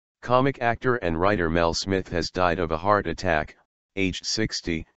Comic actor and writer Mel Smith has died of a heart attack, aged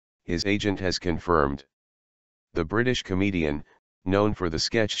 60, his agent has confirmed. The British comedian, known for the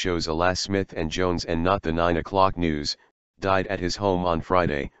sketch shows Alas Smith and Jones and Not the 9 O'Clock News, died at his home on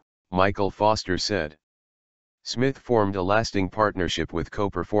Friday, Michael Foster said. Smith formed a lasting partnership with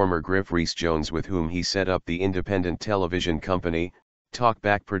co-performer Griff Rhys Jones, with whom he set up the independent television company,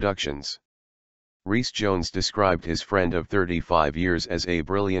 Talkback Productions. Rhys Jones described his friend of 35 years as a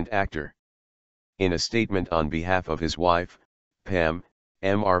brilliant actor. In a statement on behalf of his wife, Pam,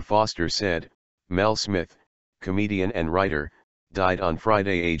 Mr. Foster said, Mel Smith, comedian and writer, died on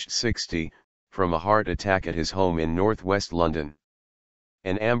Friday aged 60, from a heart attack at his home in northwest London.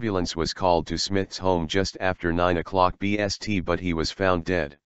 An ambulance was called to Smith's home just after 9 o'clock BST, but he was found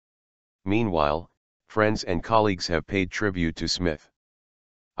dead. Meanwhile, friends and colleagues have paid tribute to Smith.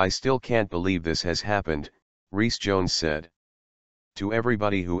 I still can't believe this has happened, Rhys Jones said. To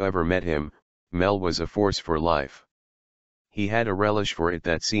everybody who ever met him, Mel was a force for life. He had a relish for it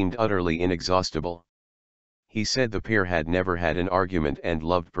that seemed utterly inexhaustible. He said the pair had never had an argument and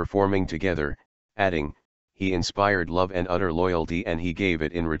loved performing together, adding, he inspired love and utter loyalty and he gave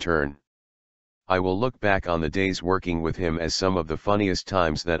it in return. I will look back on the days working with him as some of the funniest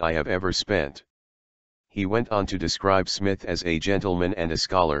times that I have ever spent. He went on to describe Smith as a gentleman and a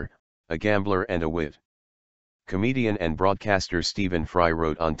scholar, a gambler and a wit. Comedian and broadcaster Stephen Fry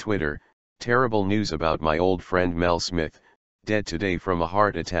wrote on Twitter, terrible news about my old friend Mel Smith, dead today from a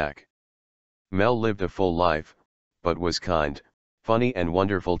heart attack. Mel lived a full life, but was kind, funny and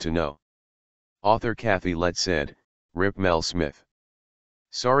wonderful to know. Author Kathy Lett said, Rip Mel Smith.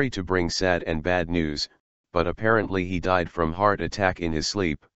 Sorry to bring sad and bad news, but apparently he died from heart attack in his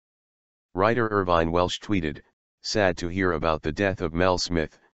sleep. Writer Irvine Welsh tweeted, sad to hear about the death of Mel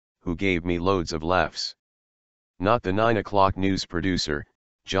Smith, who gave me loads of laughs. Not the 9 O'Clock News producer,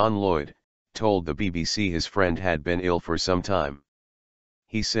 John Lloyd, told the BBC his friend had been ill for some time.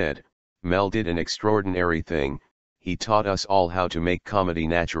 He said, Mel did an extraordinary thing, he taught us all how to make comedy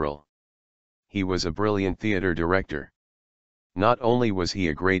natural. He was a brilliant theater director. Not only was he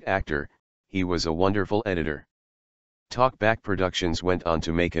a great actor, he was a wonderful editor. Talkback Productions went on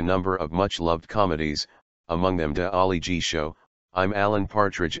to make a number of much-loved comedies, among them Da Ali G Show, I'm Alan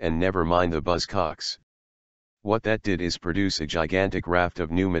Partridge and Never Mind the Buzzcocks. What that did is produce a gigantic raft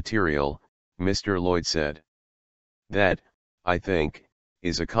of new material, Mr. Lloyd said. That, I think,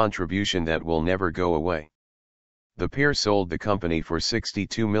 is a contribution that will never go away. The pair sold the company for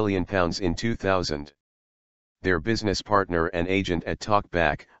 £62 million in 2000. Their business partner and agent at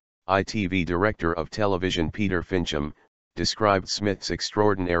Talkback, ITV Director of Television Peter Fincham, described Smith's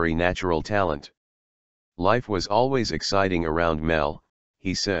extraordinary natural talent. Life was always exciting around Mel,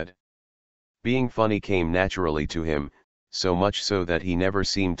 he said. Being funny came naturally to him, so much so that he never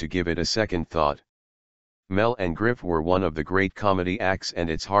seemed to give it a second thought. Mel and Griff were one of the great comedy acts and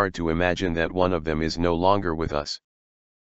it's hard to imagine that one of them is no longer with us.